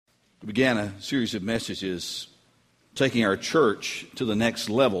We began a series of messages taking our church to the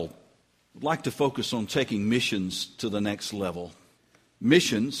next level. I'd like to focus on taking missions to the next level.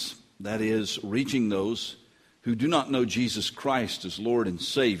 Missions, that is, reaching those who do not know Jesus Christ as Lord and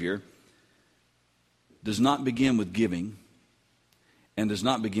Savior, does not begin with giving and does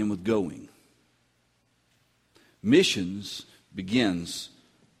not begin with going. Missions begins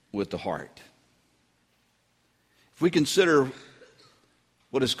with the heart. If we consider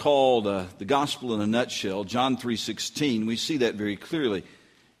what is called the gospel in a nutshell, John 3:16, we see that very clearly.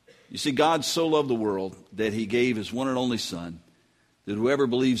 You see, God so loved the world that he gave his one and only Son, that whoever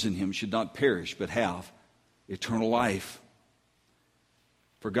believes in him should not perish but have eternal life.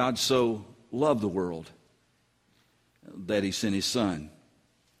 For God so loved the world that he sent his Son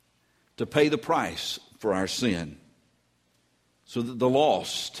to pay the price for our sin, so that the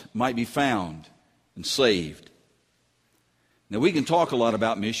lost might be found and saved. Now, we can talk a lot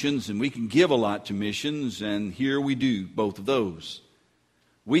about missions, and we can give a lot to missions, and here we do both of those.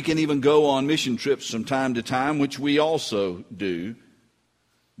 We can even go on mission trips from time to time, which we also do.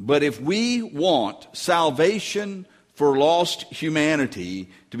 But if we want salvation for lost humanity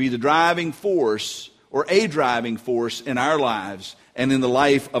to be the driving force, or a driving force in our lives and in the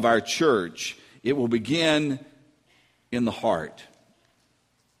life of our church, it will begin in the heart.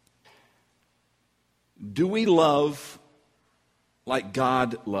 Do we love like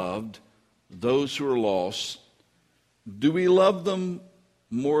God loved those who are lost? Do we love them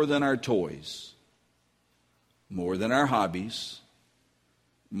more than our toys, more than our hobbies,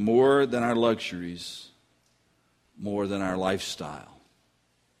 more than our luxuries, more than our lifestyle?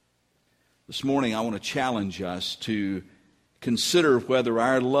 This morning I want to challenge us to consider whether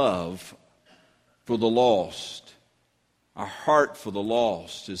our love for the lost, our heart for the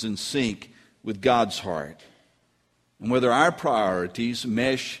lost, is in sync with God's heart, and whether our priorities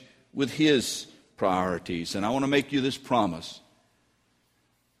mesh with his priorities. And I want to make you this promise.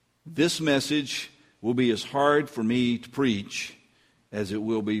 This message will be as hard for me to preach as it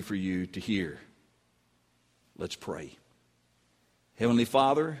will be for you to hear. Let's pray. Heavenly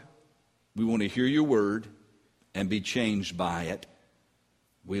Father, we want to hear your word and be changed by it.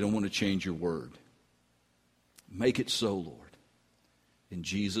 We don't want to change your word. Make it so, Lord. In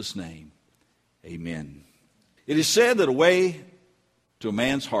Jesus' name, amen. It is said that a way to a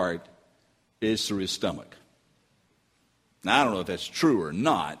man's heart is through his stomach. Now, I don't know if that's true or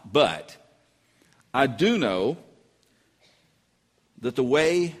not, but I do know that the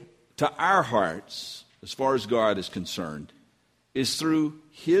way to our hearts, as far as God is concerned, is through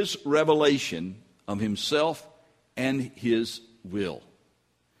his revelation of himself and his will.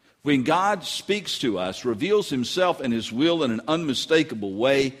 When God speaks to us, reveals himself and his will in an unmistakable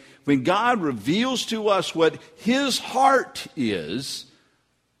way, when God reveals to us what his heart is,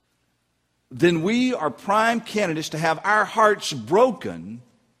 then we are prime candidates to have our hearts broken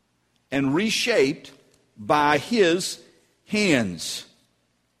and reshaped by his hands.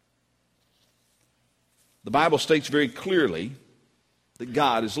 The Bible states very clearly that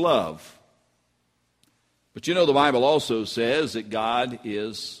God is love. But you know, the Bible also says that God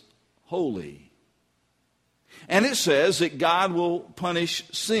is holy. And it says that God will punish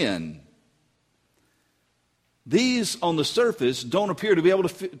sin. These, on the surface, don't appear to be able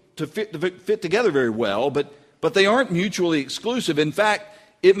to fit together very well, but they aren't mutually exclusive. In fact,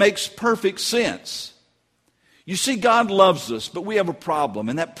 it makes perfect sense. You see, God loves us, but we have a problem,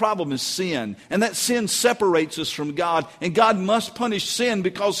 and that problem is sin. And that sin separates us from God, and God must punish sin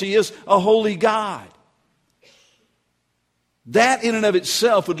because he is a holy God. That in and of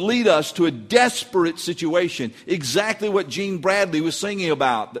itself would lead us to a desperate situation, exactly what Gene Bradley was singing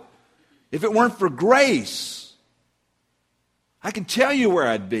about. If it weren't for grace, I can tell you where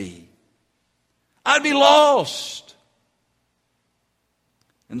I'd be. I'd be lost.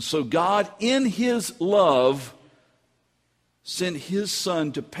 And so God, in his love, sent his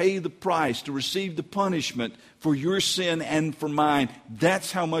Son to pay the price, to receive the punishment for your sin and for mine.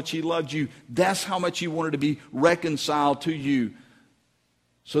 That's how much he loved you. That's how much he wanted to be reconciled to you.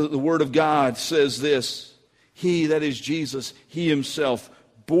 So that the Word of God says this: he, that is Jesus, he himself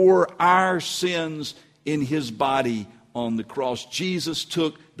bore our sins in his body on the cross. Jesus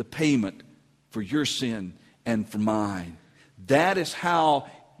took the payment for your sin and for mine. That is how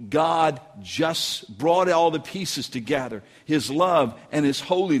God just brought all the pieces together. His love and his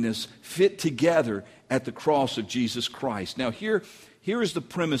holiness fit together at the cross of Jesus Christ. Now here is the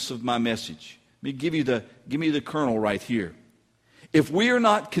premise of my message. Let me give me the kernel right here. If we are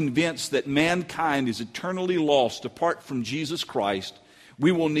not convinced that mankind is eternally lost apart from Jesus Christ,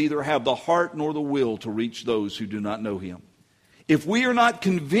 we will neither have the heart nor the will to reach those who do not know him. if we are not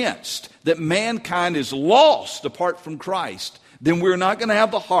convinced that mankind is lost apart from Christ, then we're not going to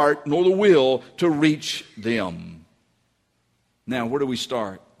have the heart nor the will to reach them. Now, where do we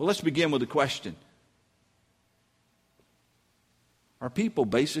start? Well, let's begin with a question. Are people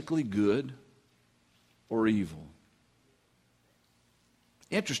basically good or evil?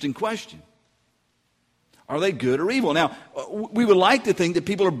 Interesting question. Are they good or evil? Now, we would like to think that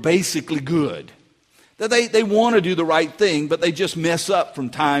people are basically good. That they want to do the right thing, but they just mess up from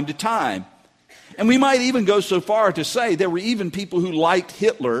time to time. And we might even go so far to say there were even people who liked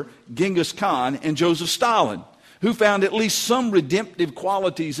Hitler, Genghis Khan, and Joseph Stalin, who found at least some redemptive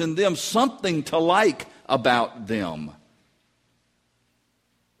qualities in them, something to like about them.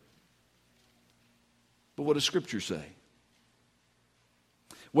 But what does Scripture say?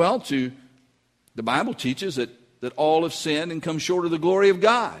 Well, the Bible teaches that all have sinned and come short of the glory of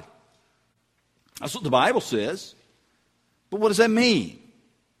God. That's what the Bible says. But what does that mean?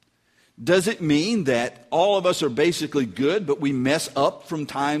 Does it mean that all of us are basically good, but we mess up from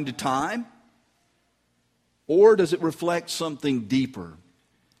time to time? Or does it reflect something deeper?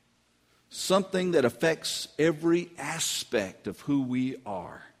 Something that affects every aspect of who we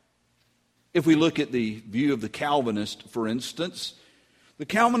are. If we look at the view of the Calvinist, for instance, the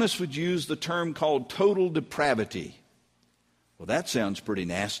Calvinists would use the term called total depravity. Well, that sounds pretty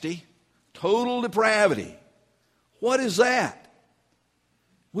nasty. Total depravity. What is that?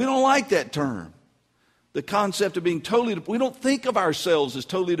 We don't like that term. The concept of being totally, we don't think of ourselves as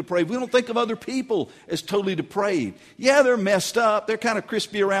totally depraved. We don't think of other people as totally depraved. Yeah, they're messed up. They're kind of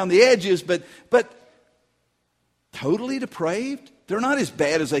crispy around the edges, but totally depraved? They're not as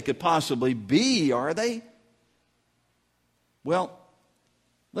bad as they could possibly be, are they? Well,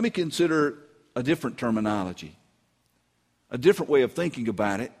 let me consider a different terminology, a different way of thinking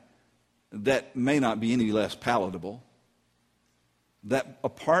about it that may not be any less palatable. That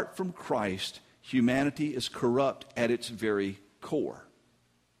apart from Christ, humanity is corrupt at its very core.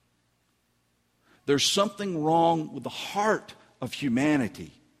 There's something wrong with the heart of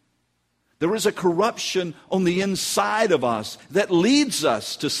humanity. There is a corruption on the inside of us that leads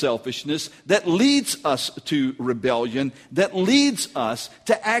us to selfishness, that leads us to rebellion, that leads us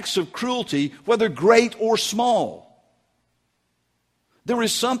to acts of cruelty, whether great or small. There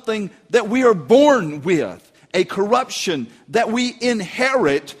is something that we are born with, a corruption that we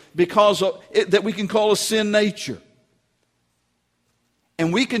inherit because of it, that we can call a sin nature.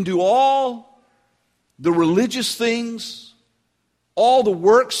 And we can do all the religious things, all the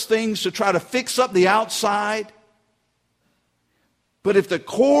works things to try to fix up the outside. But if the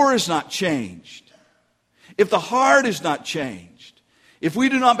core is not changed, if the heart is not changed, if we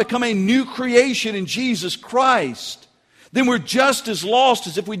do not become a new creation in Jesus Christ, then we're just as lost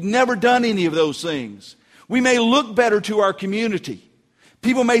as if we'd never done any of those things. We may look better to our community.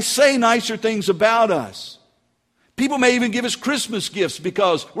 People may say nicer things about us. People may even give us Christmas gifts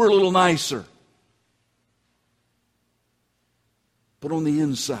because we're a little nicer. But on the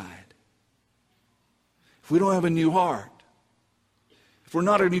inside, if we don't have a new heart, if we're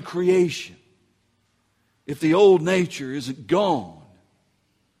not a new creation, if the old nature isn't gone,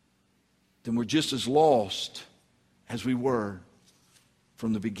 then we're just as lost as we were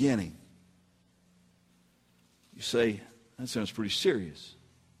from the beginning. You say, that sounds pretty serious.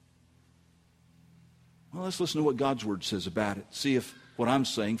 Well, let's listen to what God's Word says about it. See if what I'm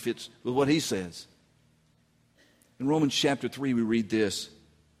saying fits with what He says. In Romans chapter 3, we read this.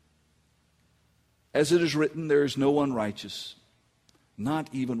 As it is written, there is no one righteous, not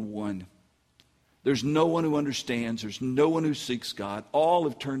even one. There's no one who understands. There's no one who seeks God. All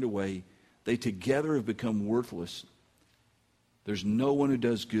have turned away. They together have become worthless. There's no one who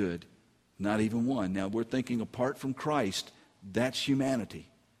does good, not even one. Now, we're thinking apart from Christ, that's humanity.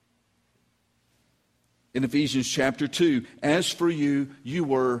 In Ephesians chapter 2, as for you, you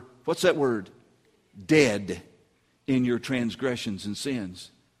were, what's that word? Dead in your transgressions and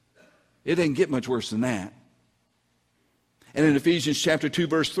sins. It doesn't get much worse than that. And in Ephesians chapter 2,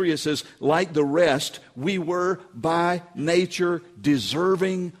 verse 3, it says, like the rest, we were by nature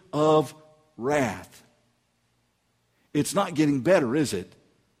deserving of wrath. It's not getting better, is it?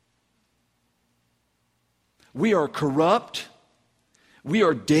 We are corrupt, we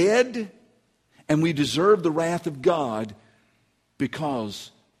are dead, and we deserve the wrath of God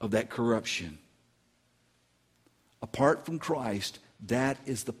because of that corruption. Apart from Christ, that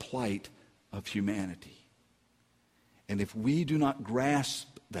is the plight of humanity. And if we do not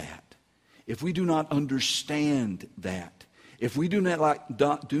grasp that, if we do not understand that, if we do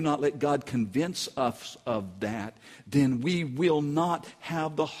not let God convince us of that, then we will not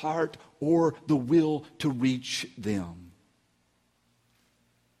have the heart or the will to reach them.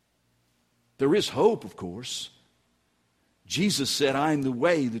 There is hope, of course. Jesus said, I am the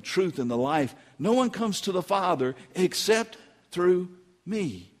way, the truth, and the life. No one comes to the Father except through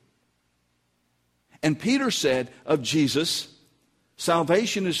me. And Peter said of Jesus,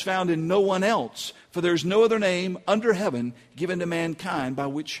 salvation is found in no one else, for there is no other name under heaven given to mankind by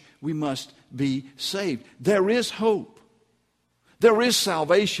which we must be saved. There is hope. There is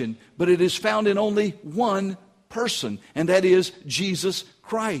salvation, but it is found in only one person, and that is Jesus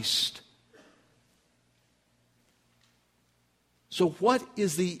Christ. So what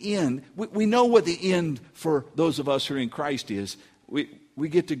is the end? We know what the end for those of us who are in Christ is. We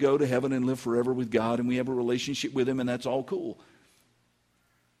get to go to heaven and live forever with God, and we have a relationship with Him, and that's all cool.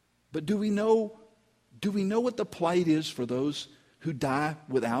 But do we know what the plight is for those who die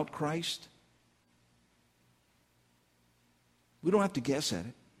without Christ? We don't have to guess at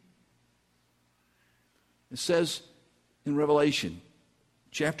it. It says in Revelation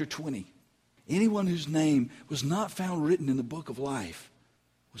chapter 20, anyone whose name was not found written in the book of life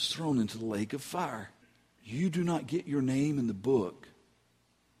was thrown into the lake of fire. You do not get your name in the book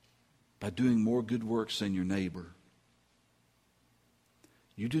by doing more good works than your neighbor.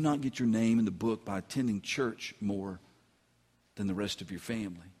 You do not get your name in the book by attending church more than the rest of your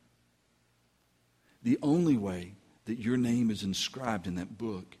family. The only way that your name is inscribed in that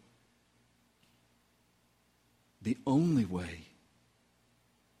book, the only way,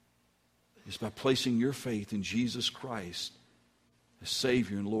 is by placing your faith in Jesus Christ as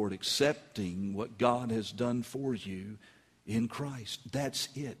Savior and Lord, accepting what God has done for you in Christ. That's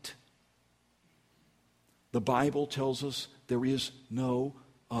it. The Bible tells us there is no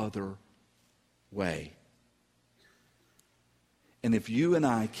other way. And if you and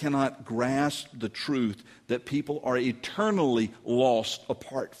I cannot grasp the truth that people are eternally lost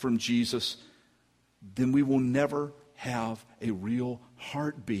apart from Jesus, then we will never have a real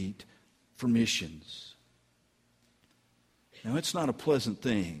heartbeat for missions. Now, it's not a pleasant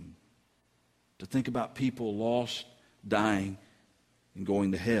thing to think about people lost, dying, and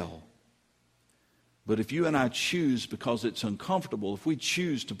going to hell. But if you and I choose, because it's uncomfortable, if we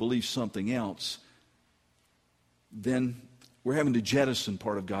choose to believe something else, then we're having to jettison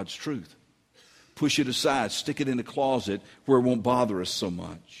part of God's truth. Push it aside, stick it in a closet where it won't bother us so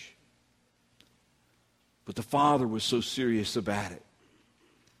much. But the Father was so serious about it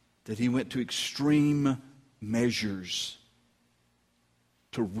that He went to extreme measures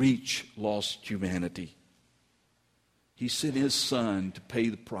to reach lost humanity. He sent His Son to pay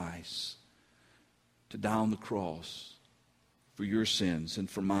the price, to die on the cross for your sins and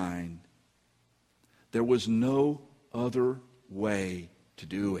for mine. There was no other way to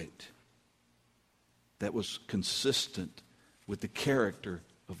do it that was consistent with the character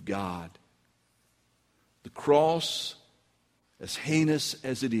of God. The cross, as heinous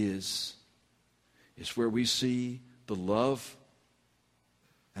as it is where we see the love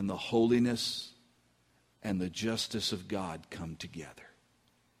and the holiness and the justice of God come together.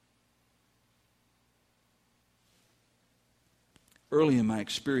 Early in my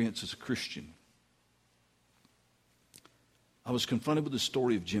experience as a Christian, I was confronted with the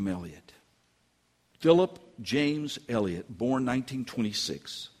story of Jim Elliot. Philip James Elliot, born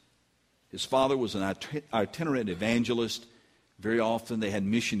 1926. His father was an itinerant evangelist. Very often they had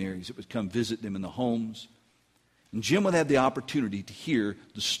missionaries that would come visit them in the homes. And Jim would have the opportunity to hear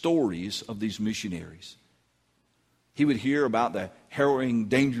the stories of these missionaries. He would hear about the harrowing,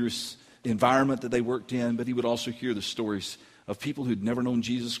 dangerous environment that they worked in, but he would also hear the stories of people who'd never known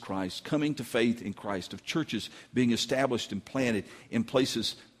Jesus Christ, coming to faith in Christ, of churches being established and planted in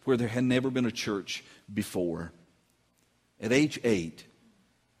places where there had never been a church before. At age 8,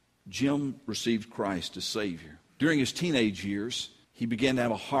 Jim received Christ as Savior. During his teenage years, he began to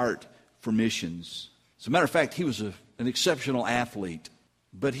have a heart for missions. As a matter of fact, he was an exceptional athlete,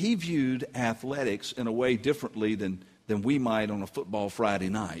 but he viewed athletics in a way differently than we might on a football Friday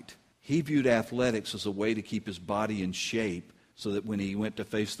night. He viewed athletics as a way to keep his body in shape so that when he went to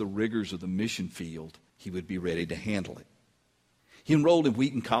face the rigors of the mission field, he would be ready to handle it. He enrolled in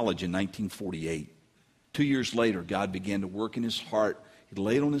Wheaton College in 1948. 2 years later, God began to work in his heart. He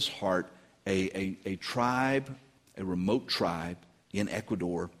laid on his heart a tribe, a remote tribe in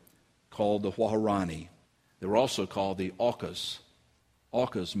Ecuador called the Huaorani. They were also called the Aucas.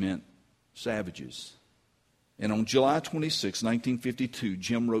 Aucas meant savages. And on July 26, 1952,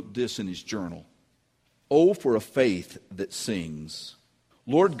 Jim wrote this in his journal. "Oh, for a faith that sings.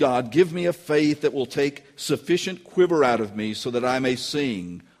 Lord God, give me a faith that will take sufficient quiver out of me so that I may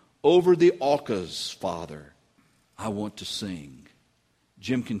sing. Over the Aucas, Father, I want to sing."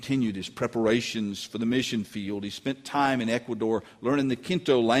 Jim continued his preparations for the mission field. He spent time in Ecuador learning the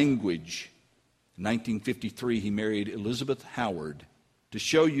Quinto language. In 1953, he married Elizabeth Howard. To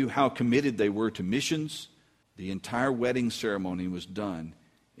show you how committed they were to missions, the entire wedding ceremony was done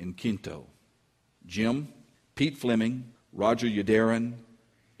in Quinto. Jim, Pete Fleming, Roger Yudarin,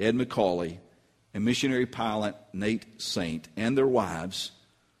 Ed McCauley, and missionary pilot Nate Saint and their wives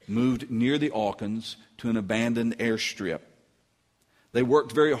moved near the Alkans to an abandoned airstrip. They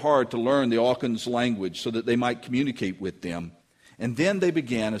worked very hard to learn the Alkans language so that they might communicate with them. And then they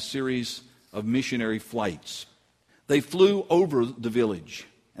began a series of missionary flights. They flew over the village,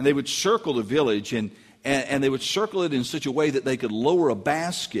 and they would circle the village, and they would circle it in such a way that they could lower a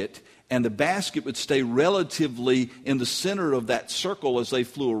basket, and the basket would stay relatively in the center of that circle as they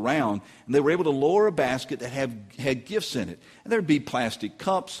flew around. And they were able to lower a basket that had gifts in it. And there would be plastic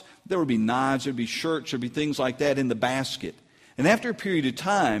cups, there would be knives, there would be shirts, there would be things like that in the basket. And after a period of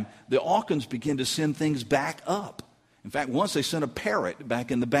time, the Alkans began to send things back up. In fact, once they sent a parrot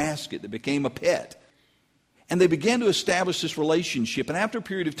back in the basket that became a pet. And they began to establish this relationship. And after a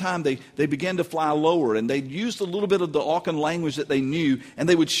period of time, they began to fly lower. And they used a little bit of the Alkan language that they knew. And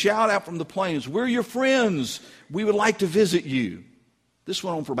they would shout out from the planes, "We're your friends. We would like to visit you." This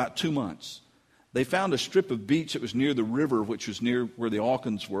went on for about 2 months. They found a strip of beach that was near the river, which was near where the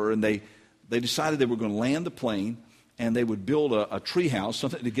Alkans were. And they decided they were going to land the plane. And they would build a tree house,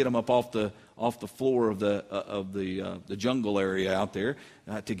 something to get them up off the floor of the jungle area out there,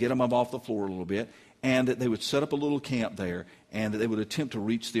 to get them up off the floor a little bit. And they would set up a little camp there, and they would attempt to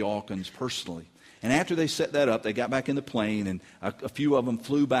reach the Alkans personally. And after they set that up, they got back in the plane, and a few of them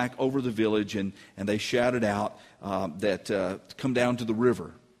flew back over the village, and they shouted out to come down to the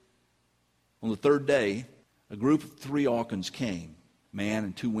river. On the third day, a group of 3 Alkans came, man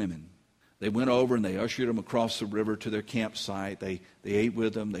and 2 women. They went over and they ushered them across the river to their campsite. They ate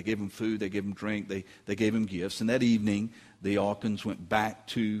with them. They gave them food. They gave them drink. They gave them gifts. And that evening, the Alkans went back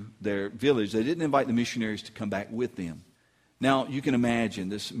to their village. They didn't invite the missionaries to come back with them. Now, you can imagine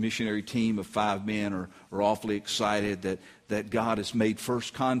this missionary team of 5 men are awfully excited that God has made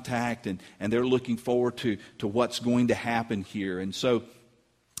first contact, and they're looking forward to what's going to happen here. And so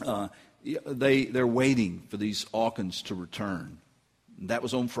they're waiting for these Alkans to return. That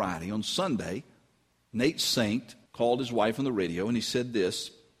was on Friday. On Sunday, Nate Saint called his wife on the radio, and he said this.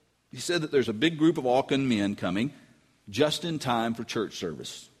 He said that there's a big group of Alkan men coming just in time for church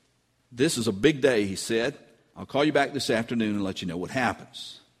service. This is a big day, he said. I'll call you back this afternoon and let you know what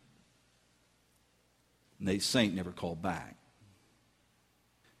happens. Nate Saint never called back.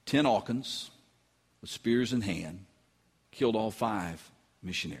 10 Alkans with spears in hand killed all 5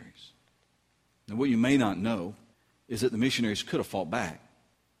 missionaries. Now, what you may not know is that the missionaries could have fought back.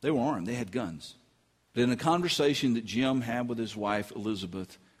 They were armed. They had guns. But in a conversation that Jim had with his wife,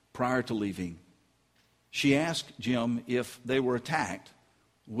 Elizabeth, prior to leaving, she asked Jim if they were attacked,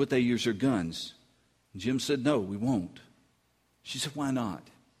 would they use their guns? And Jim said, "No, we won't." She said, "Why not?"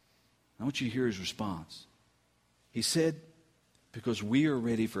 I want you to hear his response. He said, "Because we are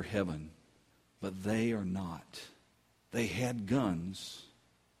ready for heaven, but they are not. They had guns.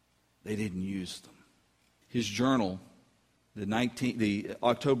 They didn't use them." His journal, the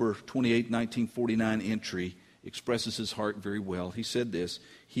October 28, 1949 entry, expresses his heart very well. He said this: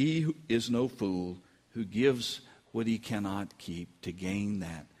 "He is no fool who gives what he cannot keep to gain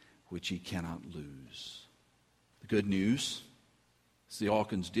that which he cannot lose." The good news is the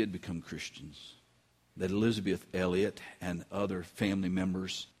Alkans did become Christians. That Elizabeth Elliot and other family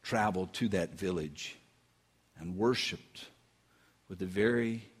members traveled to that village and worshiped with the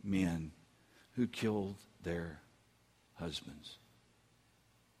very men who killed their husbands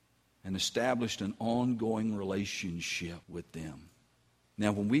and established an ongoing relationship with them.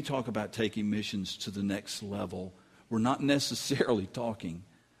 Now, when we talk about taking missions to the next level, we're not necessarily talking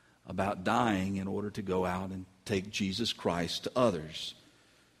about dying in order to go out and take Jesus Christ to others.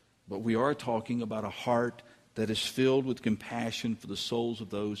 But we are talking about a heart that is filled with compassion for the souls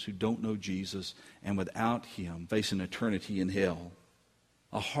of those who don't know Jesus and without him face an eternity in hell.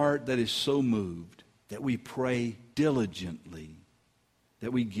 A heart that is so moved that we pray diligently,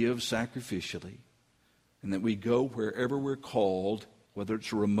 that we give sacrificially, and that we go wherever we're called, whether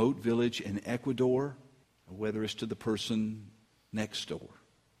it's a remote village in Ecuador or whether it's to the person next door.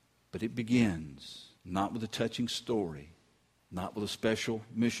 But it begins not with a touching story, not with a special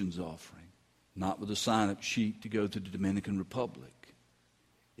missions offering, not with a sign-up sheet to go to the Dominican Republic.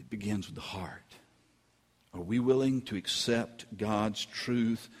 It begins with the heart. Are we willing to accept God's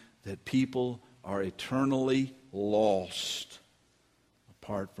truth that people are eternally lost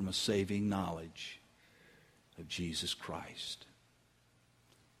apart from a saving knowledge of Jesus Christ?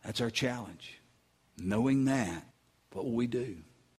 That's our challenge. Knowing that, what will we do?